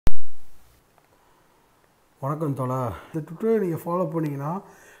வணக்கம் தோழா. இந்த ட்விட்டர் நீங்கள் ஃபாலோ பண்ணிங்கன்னா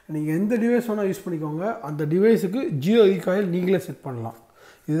நீங்கள் எந்த டிவைஸ் வேணால் யூஸ் பண்ணிக்கோங்க. அந்த டிவைஸுக்கு ஜியோ Recoil நீங்களே செட் பண்ணலாம்.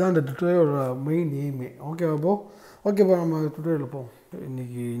 இதுதான் இந்த ட்விட்டரோட மெயின் எய்மே. ஓகேவா ஓகேப்பா, நம்ம ட்விட்டரில் போவோம்.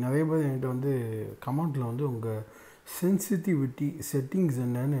 இன்றைக்கி நிறைய பேர் என்கிட்ட வந்து கமெண்ட்டில் வந்து உங்கள் சென்சிட்டிவிட்டி செட்டிங்ஸ்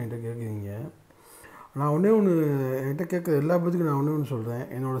என்னன்னு என்கிட்ட கேட்குறீங்க. நான் ஒன்று என்கிட்ட கேட்குற எல்லா பேத்துக்கும் நான் ஒன்று சொல்கிறேன்.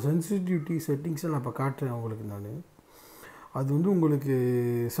 என்னோடய சென்சிட்டிவிட்டி செட்டிங்ஸை நான் இப்போ காட்டுறேன் உங்களுக்கு. அது வந்து உங்களுக்கு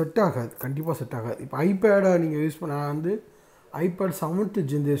செட் ஆகாது, கண்டிப்பாக செட் ஆகாது. இப்போ ஐபேடை நீங்கள் யூஸ் பண்ண, நான் வந்து ஐபேட் 7th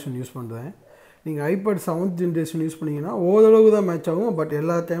ஜென்ரேஷன் யூஸ் பண்ணுறேன். நீங்கள் ஐபேட் 7th ஜென்ரேஷன் யூஸ் பண்ணிங்கன்னா ஓரளவுக்கு தான் மேட்ச் ஆகும், பட்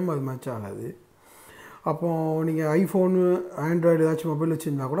எல்லா டைமும் அது மேட்ச் ஆகாது. அப்போது நீங்கள் ஐஃபோனு ஆண்ட்ராய்டு ஏதாச்சும் மொபைல்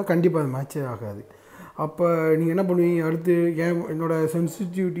வச்சுருந்தா கூட கண்டிப்பாக அது மேட்சே ஆகாது. அப்போ நீங்கள் என்ன பண்ணுவீங்க, அடுத்து ஏன் என்னோடய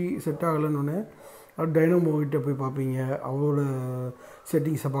சென்சிட்டிவிட்டி செட் ஆகலைன்னு டைனமோ கிட்டே போய் பார்ப்பீங்க, அவரோட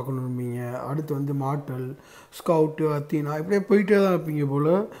செட்டிங்ஸை பார்க்கணும்பீங்க. அடுத்து வந்து மார்டல், ஸ்கவுட்டு, அத்தீனா இப்படியே போயிட்டே தான் இருப்பீங்க போல்.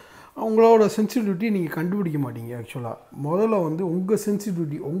 அவங்களோட சென்சிட்டிவிட்டி நீங்கள் கண்டுபிடிக்க மாட்டீங்க. ஆக்சுவலாக முதல்ல வந்து உங்கள்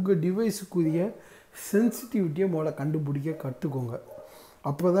சென்சிட்டிவிட்டி, உங்கள் டிவைஸுக்குரிய சென்சிட்டிவிட்டியை முதல்ல கண்டுபிடிக்க கற்றுக்கோங்க.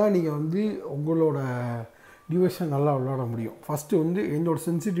 அப்போ தான் நீங்கள் வந்து உங்களோட டிவைஸை நல்லா விளையாட முடியும். ஃபஸ்ட்டு வந்து என்னோடய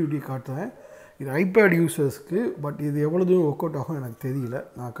சென்சிட்டிவிட்டியை காட்டுறேன். இது ஐபேட் யூசர்ஸ்க்கு, பட் இது எவ்வளோ தூரம் ஒர்க் அவுட் ஆகும் எனக்கு தெரியல.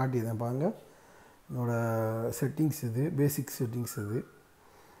 நான் காட்டிடுறேன் பாருங்கள். என்னோடய செட்டிங்ஸ் இது, பேசிக் செட்டிங்ஸ் இது.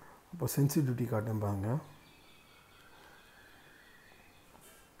 அப்போ சென்சிட்டிவிட்டி காட்டும் பாருங்க.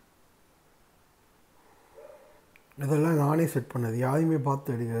 இதெல்லாம் நானே செட் பண்ணது, யாரையுமே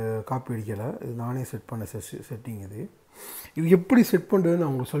பார்த்து காப்பி அடிக்கலை. இது நானே செட் பண்ண செட்டிங் இது. இது எப்படி செட் பண்ணுறதுன்னு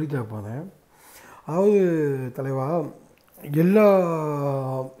நான் உங்களுக்கு சொல்லித்தர போகிறேன். அதாவது தலைவா, எல்லா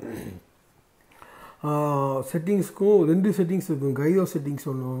செட்டிங்ஸ்க்கும் 2 செட்டிங்ஸ் இருக்கும். கைரோ செட்டிங்ஸ்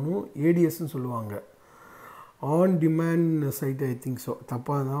ஒன்றும் ஏடிஎஸ்ன்னு சொல்லுவாங்க, on demand side. I think so,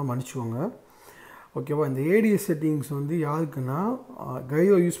 தப்பாக இருந்தால் மன்னிச்சுக்கோங்க. ஓகேவா. இந்த ஏடிஎஸ் செட்டிங்ஸ் வந்து யாருக்குன்னா,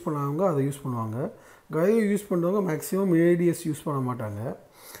 கைரோ யூஸ் பண்ணாதவங்க அதை யூஸ் பண்ணுவாங்க. கைரோ யூஸ் பண்ணுறவங்க மேக்ஸிமம் ஏடிஎஸ் யூஸ் பண்ண மாட்டாங்க.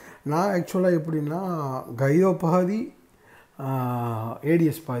 நான் ஆக்சுவலாக எப்படின்னா, கைரோ பாதி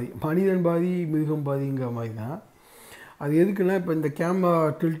ஏடிஎஸ் பாதி, மனிதன் பாதி மிருகம் பாதிங்கிற மாதிரி தான். அது எதுக்குன்னா, இப்போ இந்த கேமரா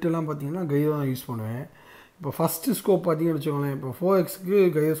டில்ட்டெல்லாம் பார்த்தீங்கன்னா கைரோ தான் யூஸ் பண்ணுவேன். இப்போ ஃபஸ்ட்டு ஸ்கோப் பார்த்தீங்கன்னு வச்சுக்கோங்களேன், இப்போ 4Xக்கு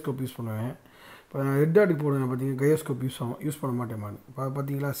கைரோ ஸ்கோப் யூஸ் பண்ணுவேன். இப்போ நான் ஹெட் டாட்டுக்கு போடுவேன் பார்த்தீங்கன்னா கைரோ ஸ்கோப் யூஸ் பண்ண மாட்டேன் நான். இப்போ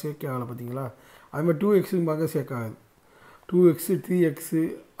பார்த்தீங்களா சேக் ஆகலை, பார்த்தீங்களா. அதுமாதிரி 2Xக்கு பார்க்க சேக் ஆகுது. 2X 3X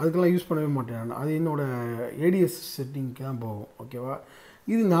அதுக்கெல்லாம் யூஸ் பண்ணவே மாட்டேன் நான். அது என்னோடய ஏடிஎஸ் செட்டிங்க்கு தான் போகும். ஓகேவா.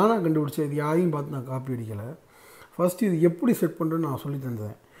 இது நானாக கண்டுபிடிச்சேன், இது யாரையும் பார்த்து நான் காப்பி அடிக்கலை. ஃபஸ்ட்டு இது எப்படி செட் பண்ணுறேன்னு நான் சொல்லி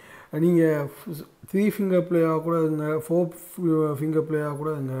தந்தேன். நீங்கள் 3 ஃபிங்கர் பிளேயாக கூட இருங்க, 4 ஃபிங்கர் பிளேயாக கூட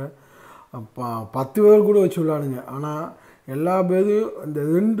இருங்க, 10 பேர் கூட வச்சு விளாடுங்க. ஆனால் எல்லா பேரும் இந்த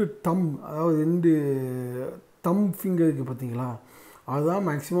 2 தம், அதாவது 2 தம் ஃபிங்கருக்கு பார்த்தீங்களா, அதுதான்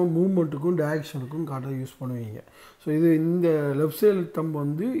மேக்ஸிமம் மூவ்மெண்ட்டுக்கும் டைரக்ஷனுக்கும் காட்ட யூஸ் பண்ணுவீங்க. ஸோ இது இந்த லெஃப்ட் சைடு தம்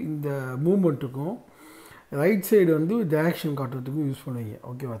வந்து இந்த மூவ்மெண்ட்டுக்கும், ரைட் சைடு வந்து டைரக்ஷன் காட்டுறதுக்கும் யூஸ் பண்ணுவீங்க.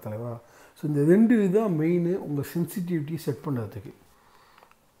 ஓகேவா தலைவா. ஸோ இந்த 2 இதுதான் மெயின் உங்கள் சென்சிட்டிவிட்டி செட் பண்ணுறதுக்கு.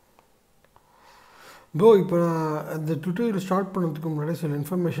 ப்ரோ, இப்போ நான் இந்த ட்விட்டரில் ஸ்டார்ட் பண்ணுறதுக்கு முன்னாடி சில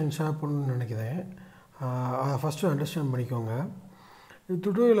இன்ஃபர்மேஷன் ஷேர் பண்ணணும்னு நினைக்கிறேன். அதை ஃபஸ்ட்டு அண்டர்ஸ்டாண்ட் பண்ணிக்கோங்க. இது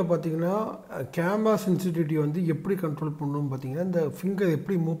ட்விட்டரில் பார்த்தீங்கன்னா கேமரா சென்சிட்டிவிட்டி வந்து எப்படி கண்ட்ரோல் பண்ணணும்னு பார்த்தீங்கன்னா, இந்த ஃபிங்கர்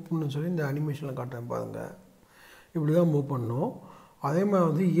எப்படி மூவ் பண்ணணும்னு சொல்லி இந்த அனிமேஷனில் காட்டுறேன் பாருங்கள். இப்படி தான் மூவ் பண்ணணும். அதே மாதிரி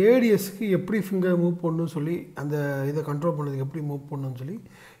வந்து ஏடிஎஸ்க்கு எப்படி ஃபிங்கர் மூவ் பண்ணணும்னு சொல்லி, அந்த இதை கண்ட்ரோல் பண்ணுறதுக்கு எப்படி மூவ் பண்ணணும்னு சொல்லி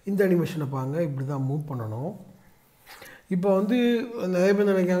இந்த அனிமேஷனை பாருங்கள். இப்படி தான் மூவ் பண்ணணும். இப்போ வந்து நிறைய பேர்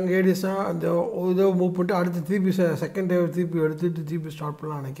நினைக்கிறாங்க ஏடிஎஸ்ஸாக அந்த இதை மூவ் பண்ணிட்டு அடுத்து திருப்பி செகண்ட் டைம் திருப்பி எடுத்துகிட்டு திருப்பி ஸ்டார்ட்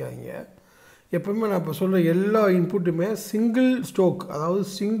பண்ணலாம் நினைக்காதீங்க. எப்போவுமே நான் இப்போ சொல்கிற எல்லா இன்புட்டுமே சிங்கிள் ஸ்ட்ரோக், அதாவது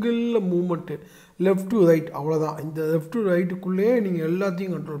சிங்கிளில் மூவ்மெண்ட்டு, லெஃப்ட் டு ரைட், அவ்வளோதான். இந்த லெஃப்ட் டு ரைட்டுக்குள்ளேயே நீங்கள்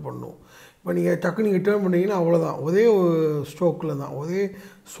எல்லாத்தையும் கண்ட்ரோல் பண்ணணும். இப்போ நீங்கள் டக்கு நீங்கள் டேர்ன் பண்ணிங்கன்னா அவ்வளோதான், ஒரே ஒரு ஸ்ட்ரோக்கில் தான், ஒரே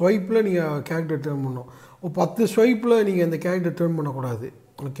ஸ்வைப்பில் நீங்கள் கேரக்டர் டேர்ன் பண்ணணும். ஒரு 10 ஸ்வைப்பில் நீங்கள் இந்த கேரக்டர் டேர்ன் பண்ணக்கூடாது.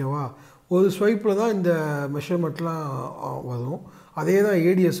 ஓகேவா. ஒரு ஸ்வைப்பில் தான் இந்த மெஷர்மெண்ட்லாம் வரும். அதே தான்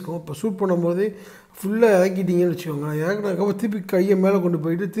ஏடிஎஸ்க்கும். இப்போ ஷூட் பண்ணும்போது ஃபுல்லாக இறக்கிட்டீங்கன்னு வச்சுக்கோங்க, இறக்குனதுக்கப்புறம் திருப்பி கையை மேலே கொண்டு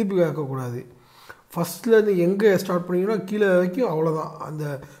போயிட்டு திருப்பி இறக்கக்கூடாது. ஃபஸ்ட்லேருந்து எங்கே ஸ்டார்ட் பண்ணிங்கன்னா கீழே வரைக்கும் அவ்வளோதான். அந்த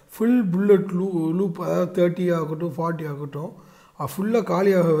ஃபுல் புல்லட் லூப், அதாவது 30 ஆகட்டும் 40 ஆகட்டும், ஃபுல்லாக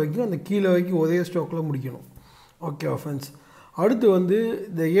காலியாக வரைக்கும் அந்த கீழே வரைக்கும் ஒரே ஸ்ட்ரோக்கில் முடிக்கணும். ஓகேவா ஃப்ரெண்ட்ஸ். அடுத்து வந்து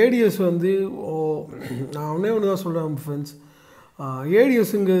இந்த ஏடிஎஸ் வந்து நான் ஒன்று தான் சொல்கிறேன் ஃப்ரெண்ட்ஸ்.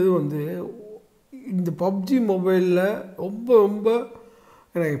 ஏடிஎஸ்ங்கிறது வந்து இந்த பப்ஜி மொபைலில் ரொம்ப ரொம்ப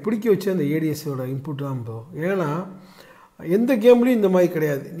எனக்கு பிடிக்க வச்ச அந்த ஏடிஎஸோட இன்புட் தான் ப்ரோ. ஏன்னா எந்த கேம்லேயும் இந்த மாதிரி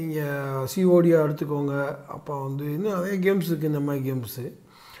கிடையாது. நீங்கள் சிஓடியாக எடுத்துக்கோங்க, அப்போ வந்து இன்னும் நிறைய கேம்ஸ் இருக்குது இந்த மாதிரி கேம்ஸு.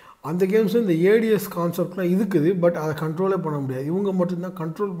 அந்த கேம்ஸு இந்த ஏடிஎஸ் கான்செப்ட்லாம் இருக்குது, பட் அதை கண்ட்ரோலே பண்ண முடியாது. இவங்க மட்டும்தான்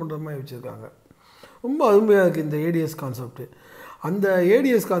கண்ட்ரோல் பண்ணுற மாதிரி வச்சுருக்காங்க. ரொம்ப அருமையாக இருக்குது இந்த ஏடிஎஸ் கான்செப்ட்டு. அந்த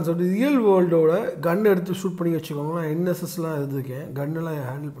ஏடிஎஸ் கான்செப்ட் ரியல் வேர்ல்டோட கன் எடுத்து ஷூட் பண்ணி வச்சுக்கோங்க. நான் என்எஸ்எஸ்லாம் இருந்திருக்கேன், கன்னெல்லாம்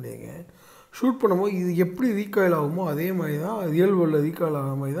ஹேண்டில் பண்ணியிருக்கேன். ஷூட் பண்ணும்போது இது எப்படி ரீகாயில் ஆகுமோ அதே மாதிரி தான் ரியல் வேர்ல்டில் ரீகாயில்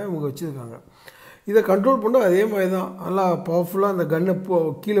ஆகிற மாதிரி தான் இவங்க வச்சுருக்காங்க. இதை கண்ட்ரோல் பண்ணால் அதே மாதிரி தான் நல்லா பவர்ஃபுல்லாக அந்த கன்னை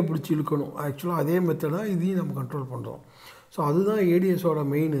கீழே பிடிச்சி இழுக்கணும். ஆக்சுவலாக அதே மெத்தட் தான் இதையும் நம்ம கண்ட்ரோல் பண்ணுறோம். ஸோ அதுதான் ஏடிஎஸோட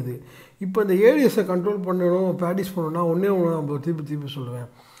மெயின் இது. இப்போ இந்த ஏடிஎஸை கண்ட்ரோல் பண்ணணும், ப்ராக்டிஸ் பண்ணணும்னா ஒன்றே ஒன்று நம்ம திருப்பி சொல்லுவேன்.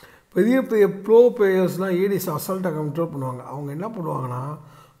 பெரிய பெரிய ப்ரோ பிளேயர்ஸ்லாம் ஏடிஎஸ் அசால்ட்டாக கண்ட்ரோல் பண்ணுவாங்க. அவங்க என்ன பண்ணுவாங்கன்னா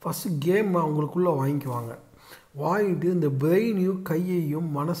ஃபஸ்ட்டு கேம் அவங்களுக்குள்ளே வாங்கிக்குவாங்க. வாங்கிட்டு இந்த பிரெயினையும் கையையும்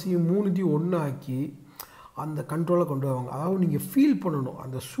மனசையும் மூணுத்தையும் ஒன்றாக்கி அந்த கண்ட்ரோலை கொண்டு வருவாங்க. அதாவது நீங்கள் ஃபீல் பண்ணணும்,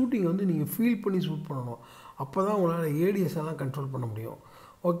 அந்த ஷூட்டிங் வந்து நீங்கள் ஃபீல் பண்ணி ஷூட் பண்ணணும். அப்போ தான் உங்களால் ஏடிஎஸ் எல்லாம் கண்ட்ரோல் பண்ண முடியும்.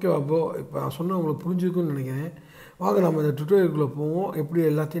 ஓகேவா ப்ரோ? இப்போ நான் சொன்ன உங்களுக்கு புரிஞ்சுக்குன்னு நினைக்கிறேன். வாங்க நம்ம இந்த டுட்டோரியலுக்குள்ளே போவோம். எப்படி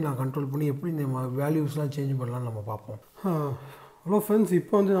எல்லாத்தையும் நான் கண்ட்ரோல் பண்ணி எப்படி இந்த வேல்யூஸ்லாம் சேஞ்ச் பண்ணலாம்னு நம்ம பார்ப்போம். ஹலோ ஃப்ரெண்ட்ஸ்,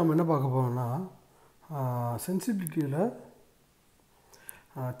 இப்போ வந்து நம்ம என்ன பார்க்க போகிறோம்னா சென்சிட்டிவிட்டியில்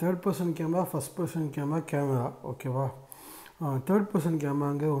third person camera, first person camera ஓகேவா? தேர்ட் பர்சன்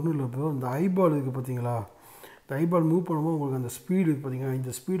கேமராங்க ஒன்றும் இல்லை ப்ரோ. இந்த ஐபால் இருக்குது பார்த்தீங்களா? இந்த ஐபால் மூவ் பண்ணும்போது உங்களுக்கு அந்த ஸ்பீடு இருக்குது பார்த்தீங்களா?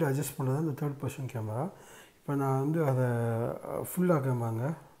 இந்த ஸ்பீடு அட்ஜஸ்ட் பண்ணுறது இந்த தேர்ட் பர்சன் கேமரா. இப்போ நான் வந்து அதை ஃபுல்லாக கேமராங்க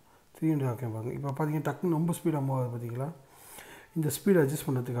 300 ஆக்கேம்பாங்க. இப்போ பார்த்தீங்கன்னா டக்குன்னு ரொம்ப ஸ்பீடாக மூவ் ஆகுது பார்த்தீங்களா? இந்த ஸ்பீடு அட்ஜஸ்ட்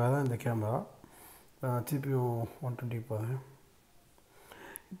பண்ணுறதுக்காக தான் இந்த கேமரா. திருப்பியும் 120 போகிறேன்.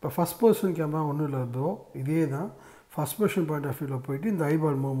 இப்போ ஃபஸ்ட் பர்சன் கேமரா ஒன்றும் இல்லை ப்ரோ, இதே தான். ஃபஸ்ட் பர்சன் பாயிண்ட் ஆஃப் வியூவில் போயிட்டு இந்த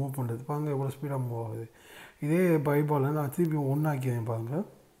ஐபால் மூவ் பண்ணுறது பாருங்கள் எவ்வளோ ஸ்பீடாக மூவ் ஆகுது. இதே ஐபாலில் நான் திருப்பியும் 1 ஆக்கிக்கிறேன் பாருங்கள்,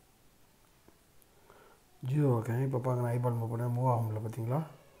 0 ஆக்கிறேன். இப்போ பாருங்கள் நான் ஐபால் மூவ் பண்ணேன், மூவ் ஆகும்ல பார்த்தீங்களா?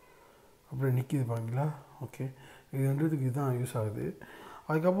 அப்படியே நிற்கிது பாருங்களா? ஓகே, இது ரெண்டுத்துக்கு இதுதான் யூஸ் ஆகுது.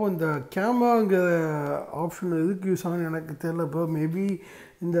 அதுக்கப்புறம் இந்த கேமராங்கிற ஆப்ஷன் எதுக்கு யூஸ் ஆகுன்னு எனக்கு தெரியல இப்போ. மேபி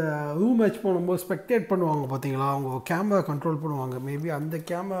இந்த ரூம் மேட்ச் பண்ணும்போது ஸ்பெக்டேட் பண்ணுவாங்க பார்த்தீங்களா, அவங்க கேமரா கண்ட்ரோல் பண்ணுவாங்க. மேபி அந்த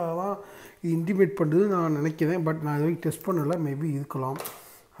கேமரா தான் இது இன்டிமேட் பண்ணுறது நான் நினைக்கிறேன். பட் நான் இது வரைக்கும் டெஸ்ட் பண்ணலை, மேபி இருக்கலாம்.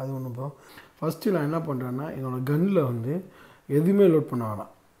 அது ஒன்று ப்ரோ. ஃபஸ்ட்டு நான் என்ன பண்ணுறேன்னா என்னோடய கன்னில் வந்து எதுவுமே லோட் பண்ண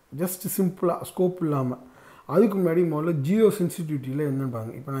வேணாம், ஜஸ்ட் சிம்பிளாக ஸ்கோப் இல்லாமல். அதுக்கு முன்னாடி முதல்ல ஜியோ சென்சிட்டிவிட்டியில் என்னன்னு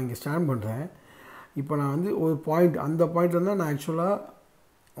பாருங்கள். இப்போ நான் இங்கே ஸ்டாண்ட் பண்ணுறேன். இப்போ நான் வந்து ஒரு பாயிண்ட், அந்த பாயிண்ட்டில் தான் நான் ஆக்சுவலாக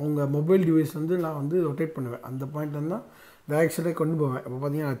அவங்க மொபைல் டிவைஸ் வந்து நான் வந்து ரொட்டேட் பண்ணுவேன். அந்த பாயிண்ட்லேருந்து தான் டைரக்ஷனே கொண்டு போவேன். இப்போ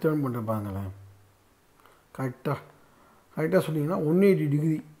பார்த்தீங்கன்னா நான் டேர்ன் பண்ணுறேன் பாருங்களேன், கரெக்டாக சொன்னீங்கன்னா 180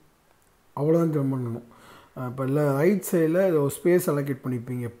 டிகிரி அவ்வளோதான் டேர்ன் பண்ணணும். இப்போ இல்லை ரைட் சைடில் ஒரு ஸ்பேஸ் அலோகேட்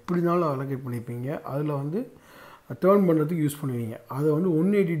பண்ணியிருப்பீங்க, எப்படினாலும் அலோகேட் பண்ணியிருப்பீங்க. அதில் வந்து டேர்ன் பண்ணுறதுக்கு யூஸ் பண்ணுவீங்க. அதை வந்து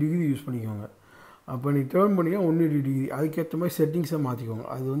 180 டிகிரி யூஸ் பண்ணிக்கோங்க. அப்போ நீ டேர்ன் பண்ணிங்கன்னா 180 டிகிரி, அதுக்கேற்ற மாதிரி செட்டிங்ஸை மாற்றிக்கோங்க.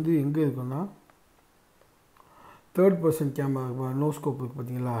 அது வந்து எங்கே இருக்குன்னா third person camera no scope இருக்குது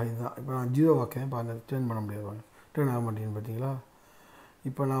பார்த்தீங்களா, இதுதான். இப்போ நான் 0 ஆக்கேன் பாருங்கள், டேர்ன் பண்ண முடியாது, டேர்ன் ஆக மாட்டேங்குது பார்த்தீங்களா?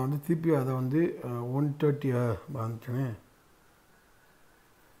 இப்போ நான் வந்து திருப்பி அதை வந்து 130 வந்துட்டேனே,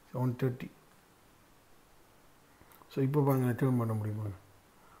 130. ஸோ இப்போ பாருங்கள் டேர்ன் பண்ண முடியுமா,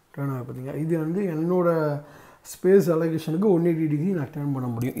 டேர்ன் ஆக பார்த்தீங்களா? இது வந்து என்னோடய ஸ்பேஸ் அலோகேஷனுக்கு 180 டிகிரி நான் டேர்ன் பண்ண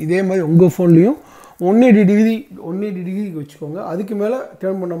முடியும். இதே மாதிரி உங்கள் ஃபோன்லேயும் 180 டிகிரிக்கு வச்சுக்கோங்க. அதுக்கு மேலே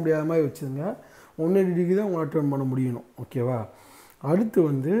டேர்ன் பண்ண முடியாத மாதிரி வச்சுருங்க. 180 டிகிரி தான் உங்களால் டேர்ன் பண்ண முடியணும். ஓகேவா? அடுத்து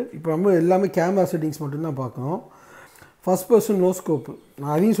வந்து இப்போ நம்ம எல்லாமே கேமரா செட்டிங்ஸ் மட்டும்தான் பார்க்கணும். ஃபஸ்ட் பர்சன் நோ ஸ்கோப்பு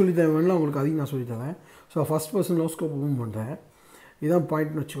நான் அதையும் சொல்லித்தரேன், வேணால் உங்களுக்கு அதையும் நான் சொல்லித்தரேன். So first person no scope move பண்ணுறேன், இதுதான்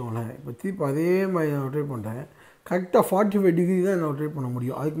பாயிண்ட்னு வச்சுக்கோங்களேன். இப்போ திருப்பி அதே மாதிரி நான் ரொட்டேட் பண்ணுறேன். கரெக்டாக 45 டிகிரி தான் நான் ரொட்டேட் பண்ண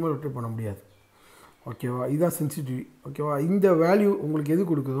முடியும், அதுக்கு மேலே ரொட்டேட் பண்ண முடியாது. ஓகேவா? இதுதான் சென்சிட்டிவிட்டி. ஓகேவா? இந்த வேல்யூ உங்களுக்கு எது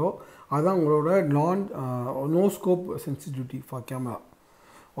கொடுக்குதோ அதுதான் உங்களோட no scope sensitivity for camera.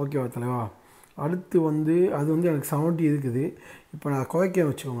 ஓகேவா தலைவா? அடுத்து வந்து அது வந்து எனக்கு 70 இருக்குது. இப்போ நான் குறைக்கன்னு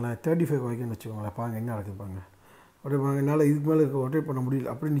வச்சுக்கோங்களேன், 35 குறைக்கன்னு வச்சுக்கோங்களேன். பாருங்கள் என்ன நடக்குது பாருங்கள். அப்படியே பாருங்கள், என்னால் இதுக்கு மேலே ரொட்டேட் பண்ண முடியல,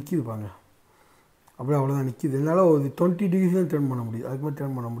 அப்படியே நிற்கிது பாருங்க, அப்படியே அவ்வளோதான் நிற்கிது. என்னால் ஒரு 20 டிகிரி தான் டேர்ன் பண்ண முடியுது, அதுக்கு மேலே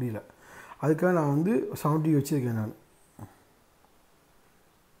டேர்ன் பண்ண முடியல. அதுக்காக நான் வந்து 70 வச்சுருக்கேன் நான்.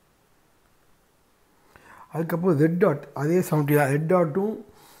 அதுக்கப்புறம் ரெட் டாட் அதே 70 தான். ரெட் டாட்டும்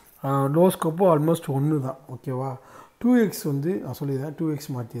நோ ஸ்கோப்பும் ஆல்மோஸ்ட் ஒன்று தான். ஓகேவா? 2x வந்து நான் சொல்லிடுறேன், 2x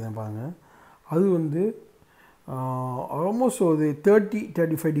மாற்றிடுறேன் பாருங்கள். அது வந்து ஆல்மோஸ்ட் ஒரு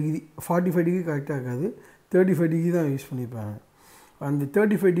 35 டிகிரி, 45 டிகிரி கரெக்டாக இருக்காது, 35 டிகிரி தான் யூஸ் பண்ணியிருப்பாங்க. அந்த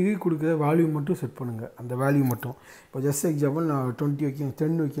 35 டிகிரி கொடுக்குற வேல்யூ மட்டும் செட் பண்ணுங்கள், அந்த வேல்யூ மட்டும். இப்போ ஜஸ்ட் எக்ஸாம்பிள் நான் 20 வைக்கிறேன்,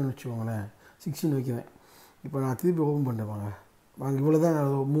 10 வைக்கிறேன்னு வச்சுக்கோங்களேன், 16 வைக்கிறேன். இப்போ நான் திருப்பி ஓப்பன் பண்ணுறேன் வாங்க, இவ்வளோ தான்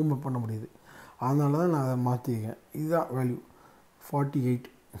நான் மூவ்மெண்ட் பண்ண முடியுது. அதனால தான் நான் அதை மாற்றிருக்கேன். இதுதான் வேல்யூ 48.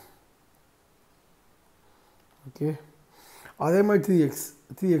 ஓகே, அதே மாதிரி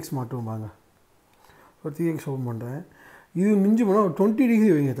 3x மாட்டுவோம் பாருங்க. ஸோ 3x ஓப்பன் பண்ணுறேன். இது மிஞ்சி போனால் ஒரு 20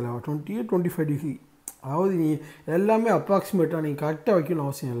 டிகிரி வைங்க தலை, 25 டிகிரி. அதாவது நீ எல்லாமே அப்ராக்சிமேட்டாக நீங்கள் கரெக்டாக வைக்கணும்னு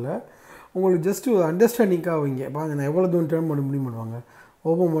அவசியம் இல்லை, உங்களுக்கு ஜஸ்ட்டு ஒரு அண்டர்ஸ்டாண்டிங்காக வைங்க. பாருங்கள் நான் எவ்வளோ தூரம் டேர்ன் பண்ண முடியும் பண்ணுவாங்க.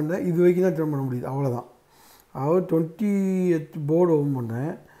 ஓப்பன் பண்ணேன், இது வரைக்கும் தான் டேர்ன் பண்ண முடியுது, அவ்வளோதான். அதாவது 20th போர்டு ஓப்பன்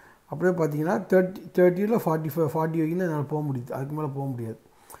பண்ணேன். அப்படியே பார்த்தீங்கன்னா 30 45 40 வரைக்கும் தான் என்னால் போக முடியுது. அதுக்கு மேலே போக முடியாது.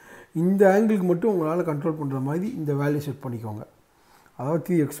 இந்த ஆங்கிளுக்கு மட்டும் உங்களால் கண்ட்ரோல் பண்ணுற மாதிரி இந்த வேல்யூ செட் பண்ணிக்கோங்க. அதாவது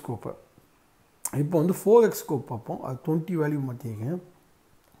 3x ஸ்கோப்பை. இப்போ வந்து 4x ஸ்கோப் பார்ப்போம். அது 20 வேல்யூ மாற்றிருக்கேன்.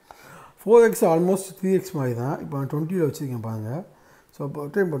 4x ஆல்மோஸ்ட் 3x மாதிரி தான். இப்போ நான் 20ல் வச்சுருக்கேன் பாருங்கள். ஸோ இப்போ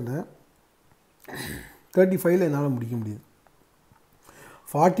ட்ரை பண்ணுறேன். 35ல் என்னால் முடிக்க முடியுது.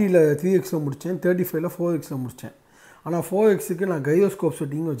 40ல் 3xல் முடித்தேன். 35ல் 4xல் முடித்தேன். ஆனால் 4xக்கு நான் கைரோஸ்கோப்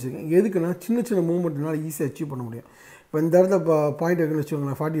செட்டிங் வச்சுருக்கேன். எதுக்குன்னா சின்ன சின்ன மூவ்மெண்ட்னால ஈஸியாக அச்சீவ் பண்ண முடியும். இப்போ இந்த இடத்துல இப்போ பாயிண்ட் இருக்குன்னு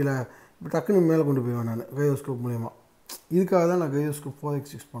வச்சுக்கோங்களேன். 40ல் இப்போ டக்குன்னு மேலே கொண்டு போயிடுவேன் நான் கைரோஸ்கோப் மூலயமா. இதுக்காக தான் நான் கைரோஸ்கோப் 4x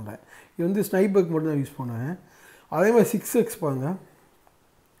யூஸ் பண்ணுறேன். இது வந்து ஸ்னைப்பருக்கு மட்டும் தான் யூஸ் பண்ணுவேன். அதே மாதிரி 6x பாருங்கள்.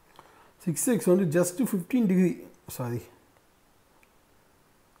 6x வந்து ஜஸ்ட்டு 15 டிகிரி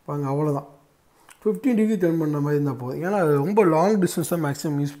பாருங்க, அவ்வளோதான். 15 டிகிரி டர்ன் பண்ண மாதிரி இருந்தால் போதும். ஏன்னா அது ரொம்ப லாங் டிஸ்டன்ஸ் தான்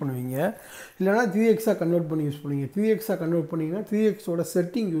மேக்ஸிமம் யூஸ் பண்ணுவீங்க. இல்லைனா 3xாக கன்வெர்ட் பண்ணி யூஸ் பண்ணுவீங்க. 3xாக கன்வெர்ட் பண்ணிங்கன்னா 3xோட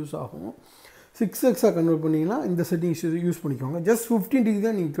செட்டிங் யூஸ் ஆகும். 6xாக கன்வெர்ட் பண்ணிங்கன்னா இந்த செட்டிங்ஸ் யூஸ் பண்ணிக்கோங்க. ஜஸ்ட் 15 டிகிரி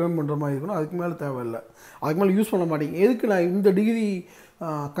தான் நீங்கள் டர்ன் பண்ணுற மாதிரி இருக்கணும். அதுக்கு மேலே தேவையில்லை. அதுக்கு மேலே யூஸ் பண்ண மாட்டீங்க. எதுக்கு நான் இந்த டிகிரி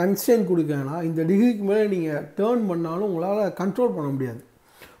கன்ஸ்டன்ட் கொடுக்கேன்னா, இந்த டிகிரிக்கு மேலே நீங்கள் டர்ன் பண்ணாலும் உங்களால் கண்ட்ரோல் பண்ண முடியாது.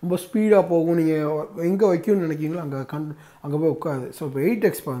 ரொம்ப ஸ்பீடாக போகும். நீங்கள் எங்கே வைக்கணும்னு நினைக்கிங்களோ அங்கே போய் உட்காது. ஸோ இப்போ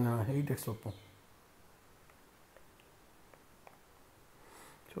 8x பாருங்கள். 8x வைப்போம்.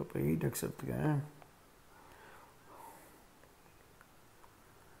 ஸோ இப்போ 8x எடுத்துக்கேன்.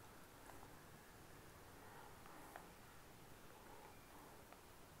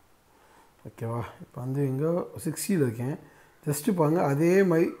 ஓகேவா? இப்போ வந்து எங்கே 60ல் இருக்கேன். ஜஸ்ட்டு பாருங்கள், அதே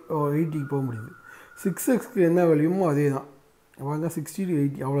மாதிரி 80க்கு போக முடியுது. 6xக்கு என்ன வேல்யூமோ அதே தான். பாருங்க 60 to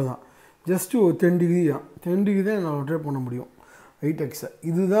 80 அவ்வளோதான். ஜஸ்ட்டு ஒரு 10 டிகிரி தான். 10 டிகிரி தான் நான் ரொட்டேட் பண்ண முடியும் 8xை.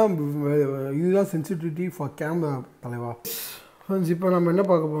 இதுதான் சென்சிட்டிவிட்டி ஃபார் கேமரா தலைவா. ஃப்ரெண்ட்ஸ், இப்போ நம்ம என்ன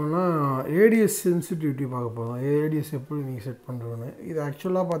பார்க்க போகிறோம்னா ஏடிஎஸ் சென்சிட்டிவிட்டி பார்க்க போகிறோம். ஏடிஎஸ் எப்படி நீங்கள் செட் பண்ணுறோன்னு. இது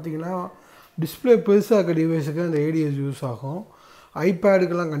ஆக்சுவலாக பார்த்தீங்கன்னா டிஸ்பிளே பெருசாக இருக்க டிவைஸுக்கு அந்த ஏடிஎஸ் யூஸ் ஆகும்.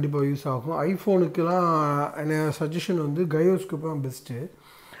 ஐபேடுக்கெலாம் கண்டிப்பாக யூஸ் ஆகும். ஐஃபோனுக்கெலாம் என்ன சஜஷன் வந்து கைரோஸ்கோப் தான் பெஸ்ட்டு.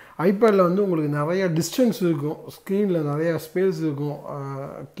 ஐபேடில் வந்து உங்களுக்கு நிறையா டிஸ்டன்ஸ் இருக்கும். ஸ்க்ரீனில் நிறையா ஸ்பேஸ் இருக்கும்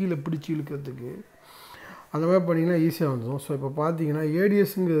கீழே பிடிச்சி இழுக்கிறதுக்கு. அந்த மாதிரி பண்ணிங்கன்னா ஈஸியாக வந்துடும். ஸோ இப்போ பார்த்தீங்கன்னா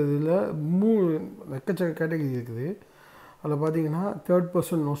ஏடிஎஸ்ங்கிறதுல 3 எக்கச்சக்க கேட்டகரி இருக்குது. அதில் பார்த்தீங்கன்னா 3rd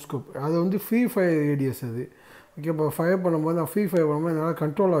person நோஸ்கோப். அது வந்து ஃப்ரீ ஃபயர் ஏடிஎஸ் அது. ஓகே, இப்போ ஃபயர் பண்ணும்போது நான் ஃப்ரீ ஃபயர் பண்ணும்போது என்னால்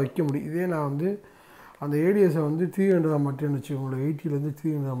கண்ட்ரோலாக வைக்க முடியும். இதே நான் வந்து அந்த ஏடிஎஸை வந்து 300 மாட்டேன்னு வச்சுக்கோங்களேன். 80லேருந்து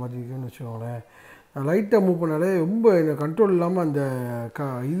 300 மாட்டிருக்கேன்னு வச்சுக்கோங்களேன். நான் லைட்டாக மூவ் பண்ணாலே ரொம்ப எனக்கு கண்ட்ரோல் இல்லாமல் அந்த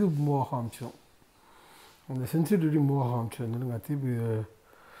இது மூவ் ஆக ஆரம்பிச்சிடும். அந்த சென்சிட்டிவிட்டி மூவ் ஆக ஆரம்பிச்சிடும். நான் திருப்பி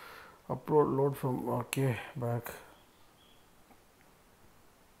upload load from okay back.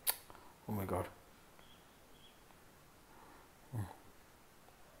 Oh my God.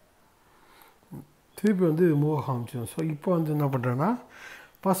 திருப்பி வந்து மூவ் ஆக ஆரம்பிச்சிடும். ஸோ இப்போ வந்து என்ன பண்ணுறேன்னா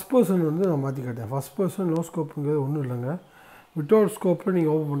ஃபஸ்ட் பர்சன் வந்து நான் மாற்றி காட்டேன். ஃபஸ்ட் பர்சன் நோ ஸ்கோப்புங்கிறது ஒன்றும் இல்லைங்க. வித்தவுட் ஸ்கோப்பில்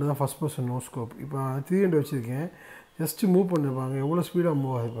நீங்கள் ஓப்பன் பண்ணுறது தான் ஃபஸ்ட் பர்சன் நோ ஸ்கோப். இப்போ நான் 300 வச்சுருக்கேன். ஜஸ்ட்டு மூவ் பண்ணிருப்பாங்க. எவ்வளோ ஸ்பீடாக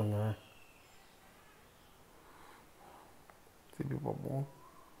மூவ் ஆகிருப்பாங்க. திருப்பி பார்ப்போம்.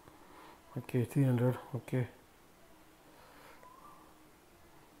 ஓகே 300. ஓகே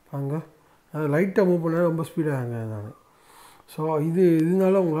வாங்க. அது லைட்டாக மூவ் பண்ணால் ரொம்ப ஸ்பீடாக நான். ஸோ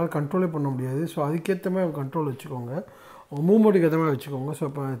இதனால உங்களால் கண்ட்ரோலே பண்ண முடியாது. ஸோ அதுக்கேற்ற மாதிரி கண்ட்ரோல் வச்சுக்கோங்க. மூவ்மெண்ட்டுக்கு ஏற்ற மாதிரி வச்சுக்கோங்க. ஸோ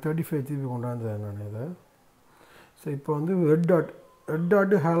இப்போ 35 திருப்பி கொண்டாந்தேன் நான் இதை. ஸோ இப்போ வந்து ரெட்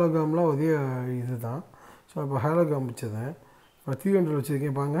டாட்டு ஹேலோகிராம்லாம் ஒரே இது தான். ஸோ இப்போ ஹேலோகிராம் வச்சுருந்தேன். இப்போ 300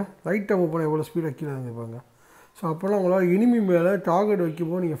 வச்சுருக்கேன். பாருங்க லைட்டாக மூவ் பண்ணால் எவ்வளோ ஸ்பீடாக கீழே இருந்துப்பாங்க. ஸோ அப்போல்லாம் உங்களால் எனிமி மேலே டார்கெட்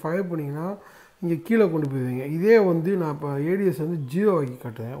வைக்கும்போது நீங்கள் ஃபயர் பண்ணிங்கன்னா நீங்கள் கீழே கொண்டு போயிடுவீங்க. இதே வந்து நான் இப்போ ஏடிஎஸ் வந்து 0 ஆக்கி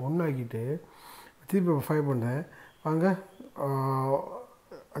காட்டுறேன். 1 ஆக்கிட்டு திருப்பி இப்போ ஃபயர் பண்ணுறேன். வாங்க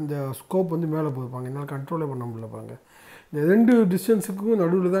அந்த ஸ்கோப் வந்து மேலே போயிருப்பாங்க. என்னால் கண்ட்ரோலே பண்ண முடியலப்பாங்க. இந்த 2 டிஸ்டன்ஸுக்கும்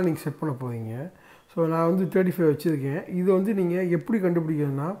நடுவில் தான் நீங்கள் செட் பண்ண போகிறீங்க. ஸோ நான் வந்து 35 வச்சுருக்கேன். இது வந்து நீங்கள் எப்படி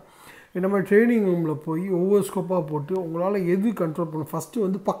கண்டுபிடிக்கிறதுனா நம்ம ட்ரைனிங் ரூமில் போய் ஒவ்வொரு ஸ்கோப்பாக போட்டு உங்களால் எது கண்ட்ரோல் பண்ணணும். ஃபஸ்ட்டு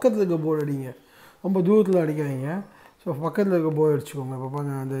வந்து பக்கத்தில் இருக்க போர்டு அடிங்க. ரொம்ப தூரத்தில் அடிக்காதீங்க. ஸோ பக்கத்தில் இருக்க போர்டு அடிச்சுக்கோங்க. இப்போ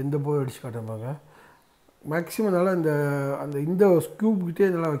பாருங்க இந்த போர்டு அடிச்சு காட்டுப்பாங்க. மேக்ஸிமம் நல்லா இந்த ஸ்க்யூப்கிட்டே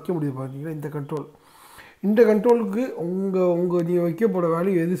நல்லா வைக்க முடியுது. பார்த்தீங்கன்னா இந்த கண்ட்ரோலுக்கு உங்கள் நீங்கள் வைக்க போகிற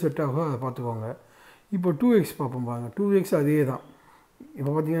வேல்யூ எது செட் ஆகும் அதை பார்த்துக்கோங்க. இப்போ 2x பார்ப்போம் பாருங்க. 2x அதே தான். இப்போ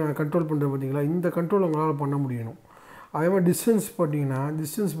பார்த்தீங்கன்னா கண்ட்ரோல் பண்ணுறது பார்த்தீங்களா, இந்த கண்ட்ரோல் உங்களால் பண்ண முடியணும். அதே மாதிரி டிஸ்டன்ஸ் பண்ணிங்கன்னா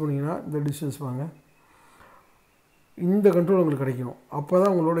இந்த டிஸ்டன்ஸ் வாங்க, இந்த கண்ட்ரோல் உங்களுக்கு கிடைக்கணும். அப்போ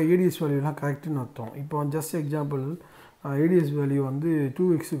தான் உங்களோட ஏடிஎஸ் வேல்யூலாம் கரெக்டுன்னு அர்த்தம். இப்போ ஜஸ்ட் எக்ஸாம்பிள் ஏடிஎஸ் வேல்யூ வந்து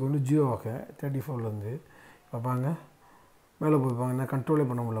 2xக்கு வந்து 0 ஆக 34லேருந்து பார்ப்பாங்க மேலே போய்ப்பாங்க. நான் கண்ட்ரோலே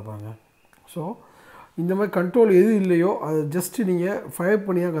பண்ண முடியல பாருங்க. ஸோ இந்த மாதிரி கண்ட்ரோல் எது இல்லையோ அதை ஜஸ்ட்டு நீங்கள் ஃபயர்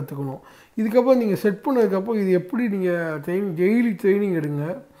பண்ணி தான் கற்றுக்கணும். இதுக்கப்புறம் நீங்கள் செட் பண்ணதுக்கப்புறம் இது எப்படி நீங்கள் டெய்லி ட்ரைனிங் எடுங்க.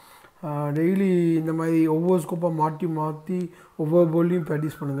 டெய்லி இந்த மாதிரி ஒவ்வொரு ஸ்கோப்பாக மாற்றி ஒவ்வொரு போர்ட்லேயும்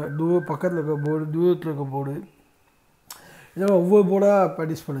ப்ராக்டிஸ் பண்ணுங்கள். பக்கத்தில் இருக்க போர்டு, தூரத்தில் இருக்க போர்டு, இதெல்லாம் ஒவ்வொரு போர்டாக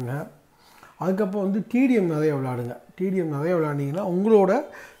ப்ராக்டிஸ் பண்ணுங்கள். அதுக்கப்புறம் வந்து டிடிஎம் நிறைய விளையாடுங்க. டிடிஎம் நிறைய விளையாண்டிங்கன்னா உங்களோட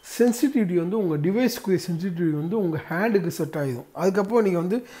சென்சிட்டிவிட்டி வந்து உங்கள் டிவைஸ்க்குரிய சென்சிட்டிவிட்டி வந்து உங்கள் ஹேண்டுக்கு செட் ஆகிடும். அதுக்கப்புறம் நீங்கள்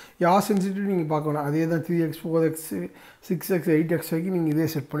வந்து யார் சென்சிட்டிவிட்டி நீங்கள் பார்க்கணும். அதே தான் 3x 4x 6x 8x வரைக்கும் நீங்கள் இதே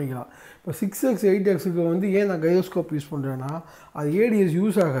செட் பண்ணிக்கலாம். இப்போ 6x 8xக்கு வந்து ஏன் நான் கைரோஸ்கோப் யூஸ் பண்ணுறேன்னா அது ஏடிஎஸ்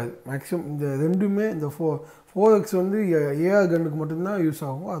யூஸ் ஆகாது. மேக்ஸிமம் இந்த ரெண்டுமே இந்த 4x வந்து ஏஆர் கன்னுக்கு மட்டும்தான் யூஸ்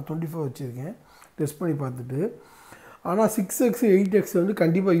ஆகும். அது 24 வச்சுருக்கேன் டெஸ்ட் பண்ணி பார்த்துட்டு. ஆனால் 6x 8x வந்து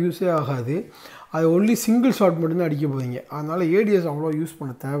கண்டிப்பாக யூஸே ஆகாது. அது ஒன்லி சிங்கிள் ஷாட் மட்டும்தான் அடிக்க போகிறீங்க. அதனால் ஏடிஎஸ் அவ்வளோ யூஸ்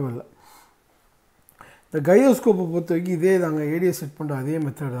பண்ண தேவையில்லை. இந்த கைரோஸ்கோப்பை பொறுத்த வரைக்கும் இதே தாங்க, ஏடிஎஸ் செட் பண்ணுற அதே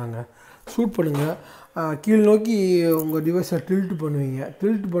மெத்தட் தாங்க. ஷூட் பண்ணுங்கள், கீழ் நோக்கி உங்கள் டிவைஸை டில்ட் பண்ணுவீங்க.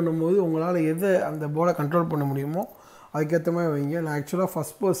 டில்ட் பண்ணும்போது உங்களால் எதை அந்த போர்டை கண்ட்ரோல் பண்ண முடியுமோ அதுக்கேற்ற மாதிரி வைங்க. நான் ஆக்சுவலாக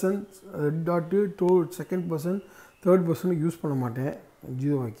first person, red tattoo, second person, third பர்சனுக்கு யூஸ் பண்ண மாட்டேன்,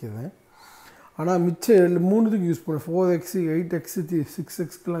 0 வைக்கிறேன். ஆனால் மிச்சம் 3த்துக்கு யூஸ் பண்ணுவேன். 4x 8x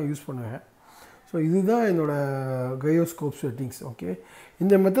 6xக்கெலாம் யூஸ் பண்ணுவேன். ஸோ இதுதான் என்னோடய கைரோஸ்கோப் செட்டிங்ஸ். ஓகே,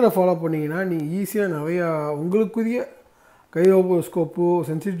 இந்த மெத்தடை ஃபாலோ பண்ணிங்கன்னா நீங்கள் ஈஸியாக நிறையா உங்களுக்குரிய கைரோஸ்கோப்பு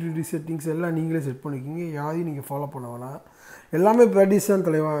சென்சிட்டிவிட்டி செட்டிங்ஸ் எல்லாம் நீங்களே செட் பண்ணிக்கிங்க. யாரையும் நீங்கள் ஃபாலோ பண்ண வேணாம். எல்லாமே ப்ராக்டிஸ் தான்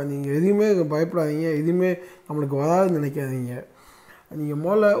தலைவா. நீங்கள் எதுவுமே பயப்படாதீங்க, எதுவுமே நம்மளுக்கு வராதுன்னு நினைக்காதீங்க. நீங்கள்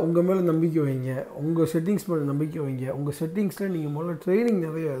முதல்ல உங்கள் மேலே நம்பிக்கை வைங்க, உங்கள் செட்டிங்ஸ் மேலே நம்பிக்கை வைங்க. உங்கள் செட்டிங்ஸில் நீங்கள் முதல்ல ட்ரைனிங்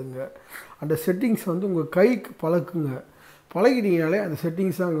நிறைய இருங்க. அந்த செட்டிங்ஸ் வந்து உங்கள் கைக்கு பழகிட்டீங்கனாலே அந்த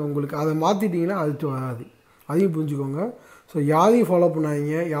செட்டிங்ஸ் தான் அங்கே உங்களுக்கு. அதை மாற்றிட்டிங்கன்னா அது வராது. அதையும் புரிஞ்சுக்கோங்க. ஸோ யாரையும் ஃபாலோ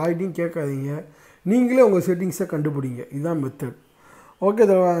பண்ணாதீங்க, யார்கிட்டையும் கேட்காதீங்க, நீங்களே உங்கள் செட்டிங்ஸை கண்டுபிடிங்க. இதுதான் மெத்தட். ஓகே,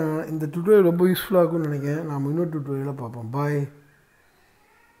 இந்த டுட்டோரியல் ரொம்ப யூஸ்ஃபுல்லாக இருக்கும்னு நினைக்கிறேன். நாம் இன்னொரு டுட்டோரியலில் பார்ப்போம். பாய்.